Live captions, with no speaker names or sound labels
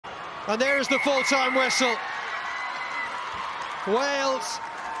And there's the full-time whistle. Wales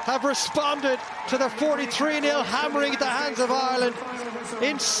have responded to the 43-0 hammering at the hands of Ireland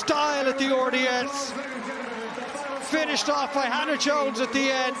in style at the RDS. Finished off by Hannah Jones at the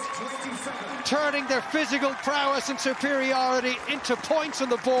end, turning their physical prowess and superiority into points on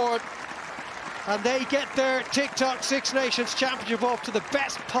the board. And they get their TikTok Six Nations Championship off to the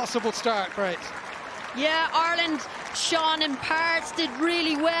best possible start, right? Yeah, Ireland, Sean, in parts did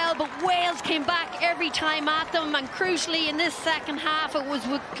really well, but Wales came back every time at them, and crucially in this second half it was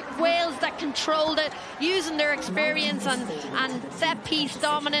Wales that controlled it, using their experience and set-piece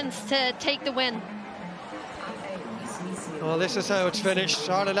dominance to take the win. Well, this is how it's finished.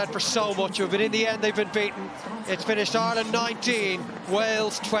 Ireland led for so much of it. In the end, they've been beaten. It's finished Ireland 19,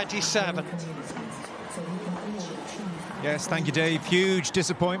 Wales 27. Yes, thank you, Dave. Huge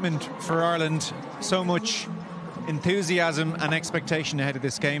disappointment for Ireland. So much enthusiasm and expectation ahead of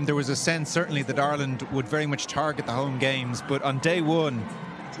this game. There was a sense, certainly, that Ireland would very much target the home games. But on day one,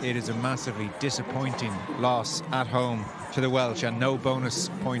 it is a massively disappointing loss at home to the Welsh. And no bonus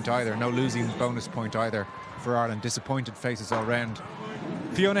point either, no losing bonus point either for Ireland. Disappointed faces all round.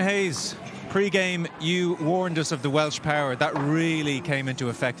 Fiona Hayes, pre-game, you warned us of the Welsh power. That really came into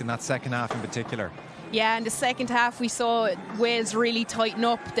effect in that second half in particular. Yeah, in the second half we saw Wales really tighten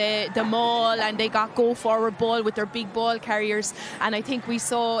up the maul, and they got go-forward ball with their big ball carriers. And I think we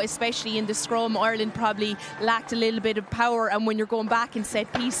saw, especially in the scrum, Ireland probably lacked a little bit of power. And when you're going back in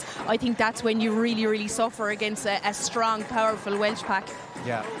set piece, I think that's when you really, really suffer against a strong, powerful Welsh pack.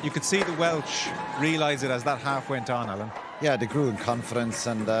 Yeah, you could see the Welsh realise it as that half went on, Alan. Yeah, they grew in confidence,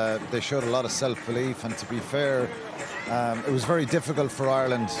 and they showed a lot of self-belief. And to be fair, it was very difficult for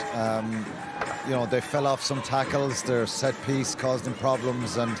Ireland. You know, they fell off some tackles, their set piece caused them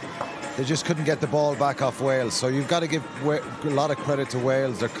problems, and they just couldn't get the ball back off Wales. So you've got to give a lot of credit to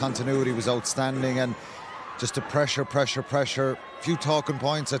Wales. Their continuity was outstanding, and just the pressure. A few talking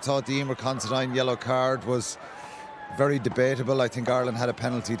points. I thought the Emer Considine yellow card was very debatable. I think Ireland had a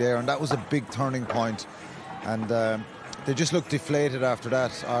penalty there, and that was a big turning point. And they just looked deflated after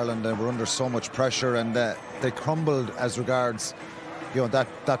that, Ireland. They were under so much pressure, and they crumbled as regards, you know,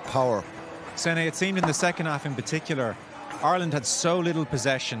 that power. Sene, it seemed in the second half in particular, Ireland had so little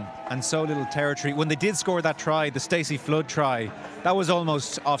possession and so little territory. When they did score that try, the Stacey Flood try, that was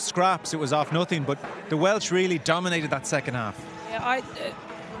almost off scraps, it was off nothing, but the Welsh really dominated that second half. Yeah,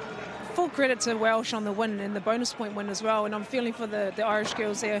 full credit to Welsh on the win and the bonus point win as well, and I'm feeling for the Irish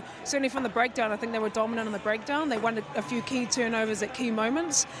girls there. Certainly from the breakdown, I think they were dominant on the breakdown. They won a few key turnovers at key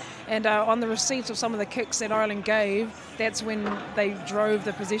moments, and on the receipts of some of the kicks that Ireland gave, that's when they drove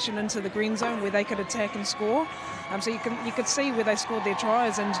the possession into the green zone where they could attack and score. So you could see where they scored their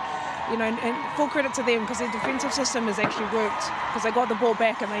tries, and you know, and full credit to them, because their defensive system has actually worked, because they got the ball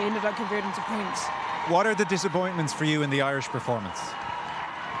back and they ended up converting to points. What are the disappointments for you in the Irish performance?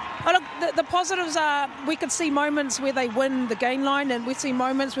 Oh, look, the positives are we could see moments where they win the gain line, and we see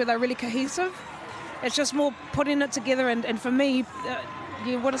moments where they're really cohesive. It's just more putting it together, and for me,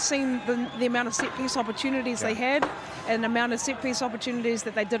 you would have seen the amount of set-piece opportunities they had, and the amount of set-piece opportunities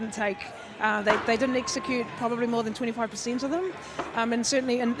that they didn't take. They didn't execute probably more than 25% of them. And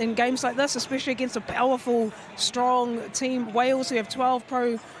certainly in games like this, especially against a powerful, strong team, Wales, who have 12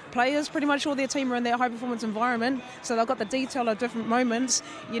 pro players, pretty much all their team are in their high-performance environment, so they've got the detail of different moments.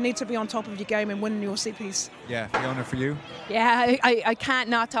 You need to be on top of your game and win your set piece. Yeah, Fiona, for you? Yeah, I can't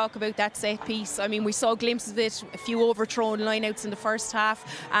not talk about that set piece. I mean, we saw glimpses of it, a few overthrown lineouts in the first half.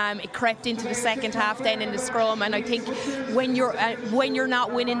 It crept into the second half then in the scrum, and I think when you're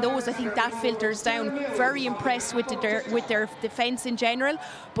not winning those, I think that filters down. Very impressed with their defence in general,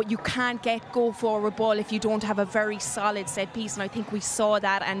 but you can't get go forward ball if you don't have a very solid set piece, and I think we saw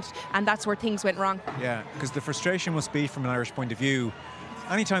that, and that's where things went wrong. Yeah, because the frustration must be, from an Irish point of view,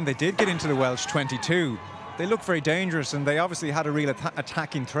 anytime they did get into the Welsh 22, they looked very dangerous, and they obviously had a real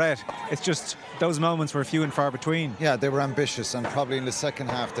attacking threat. It's just those moments were few and far between. Yeah, they were ambitious, and probably in the second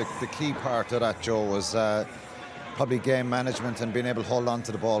half the key part of that, Joe, was probably game management and being able to hold on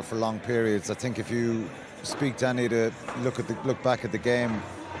to the ball for long periods. I think if you speak to any to look back at the game,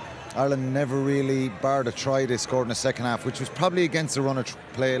 Ireland never really barred a try they scored in the second half, which was probably against the run of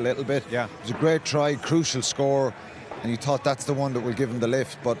play a little bit. Yeah, it was a great try, crucial score, and you thought that's the one that will give them the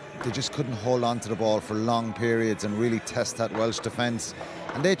lift, but they just couldn't hold on to the ball for long periods and really test that Welsh defence.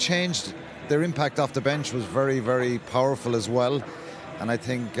 And they changed. Their impact off the bench was very, very powerful as well, and I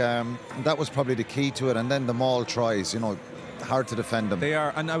think that was probably the key to it. And then the maul tries, you know, hard to defend them. They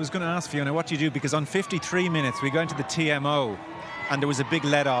are, and I was going to ask Fiona, what do you do? Because on 53 minutes we go into the TMO, and there was a big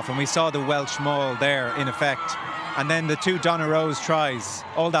let-off, and we saw the Welsh maul there in effect. And then the 2 Donna Rose tries,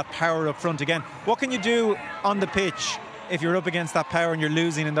 all that power up front again. What can you do on the pitch if you're up against that power and you're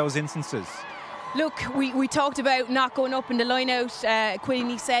losing in those instances? Look, we talked about not going up in the line-out.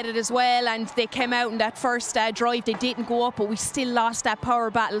 Quinlan said it as well, and they came out in that first drive. They didn't go up, but we still lost that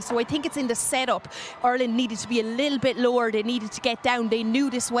power battle. So I think it's in the setup. Ireland needed to be a little bit lower. They needed to get down. They knew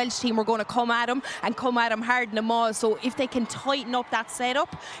this Welsh team were going to come at them and come at them hard in the maul. So if they can tighten up that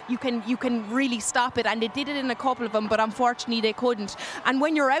setup, you can really stop it. And they did it in a couple of them, but unfortunately they couldn't. And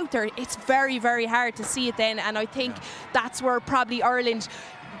when you're out there, it's very, very hard to see it then. And I think that's where probably Ireland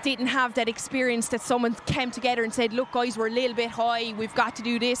didn't have that experience, that someone came together and said, look guys, we're a little bit high, we've got to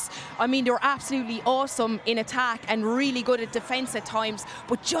do this. I mean, they were absolutely awesome in attack and really good at defence at times,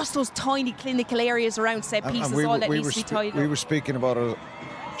 but just those tiny clinical areas around set pieces, all that needs to be tied up. We were speaking about it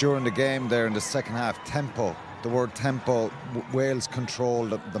during the game there in the second half. Tempo, the word tempo. Wales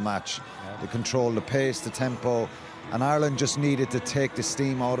controlled the match. They controlled the pace, the tempo, and Ireland just needed to take the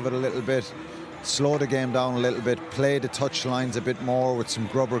steam out of it a little bit, slow the game down a little bit, play the touch lines a bit more with some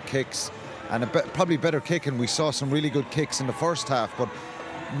grubber kicks and probably better kicking. We saw some really good kicks in the first half, but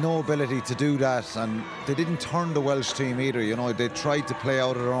no ability to do that, and they didn't turn the Welsh team either. You know, they tried to play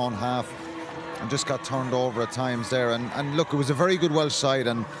out of their own half and just got turned over at times there. And look, it was a very good Welsh side,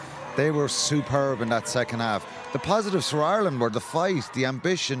 and they were superb in that second half. The positives for Ireland were the fight, the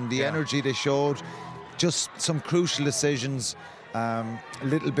ambition, the energy they showed, just some crucial decisions. A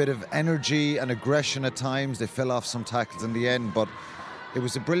little bit of energy and aggression at times. They fell off some tackles in the end, but it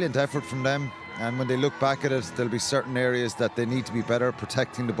was a brilliant effort from them. And when they look back at it, there'll be certain areas that they need to be better,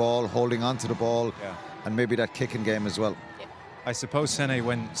 protecting the ball, holding on to the ball, and maybe that kicking game as well. I suppose, Sene,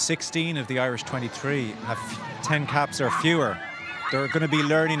 when 16 of the Irish 23 have 10 caps or fewer, there are going to be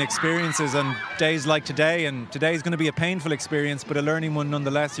learning experiences on days like today, and today's going to be a painful experience, but a learning one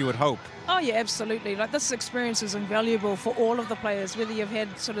nonetheless, you would hope. Oh yeah, absolutely. Like, this experience is invaluable for all of the players, whether you've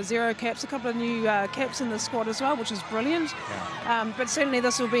had sort of 0 caps, a couple of new caps in the squad as well, which is brilliant. But certainly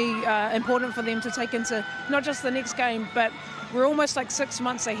this will be important for them to take into not just the next game, but we're almost like 6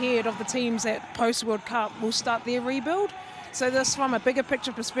 months ahead of the teams that post-World Cup will start their rebuild. So this, from a bigger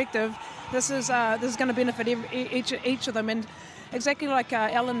picture perspective, this is going to benefit each of them. And exactly like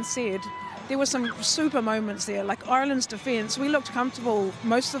Alan said, there were some super moments there. Like Ireland's defence, we looked comfortable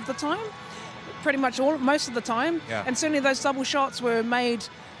most of the time, most of the time. And certainly those double shots were made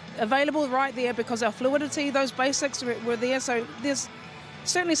available right there because our fluidity, those basics were there. So there's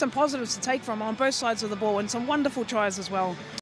certainly some positives to take from on both sides of the ball, and some wonderful tries as well.